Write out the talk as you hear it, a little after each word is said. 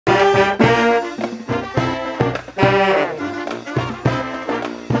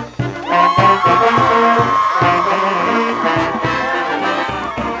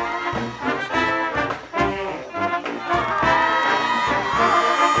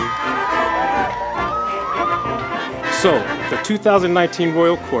So, the 2019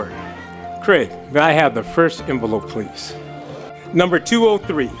 Royal Court. Craig, may I have the first envelope, please? Number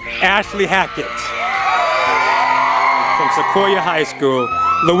 203, Ashley Hackett. From Sequoia High School,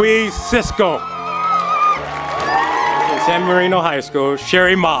 Louise Cisco. From San Marino High School,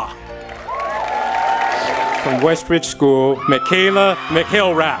 Sherry Ma. From Westridge School, Michaela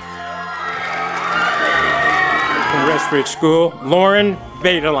McHillrath. From Westridge School, Lauren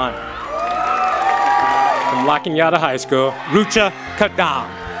Baderline. From La Cañada High School, Rucha Kadam.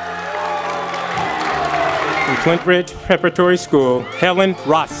 From Flint Ridge Preparatory School, Helen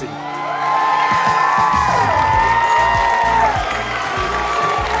Rossi.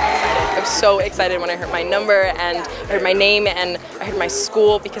 I was so excited when I heard my number and I heard my name and I heard my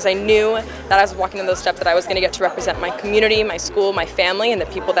school, because I knew that as I was walking in those steps that I was going to get to represent my community, my school, my family, and the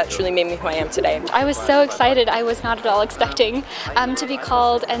people that truly made me who I am today. I was so excited. I was not at all expecting to be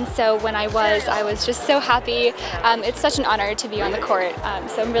called, and so when I was just so happy. It's such an honor to be on the court,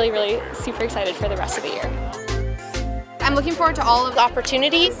 so I'm really super excited for the rest of the year. I'm looking forward to all of the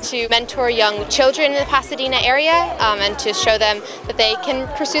opportunities to mentor young children in the Pasadena area and to show them that they can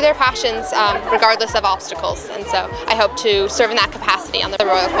pursue their passions regardless of obstacles. And so I hope to serve in that capacity on the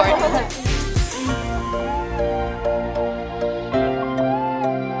Royal Court.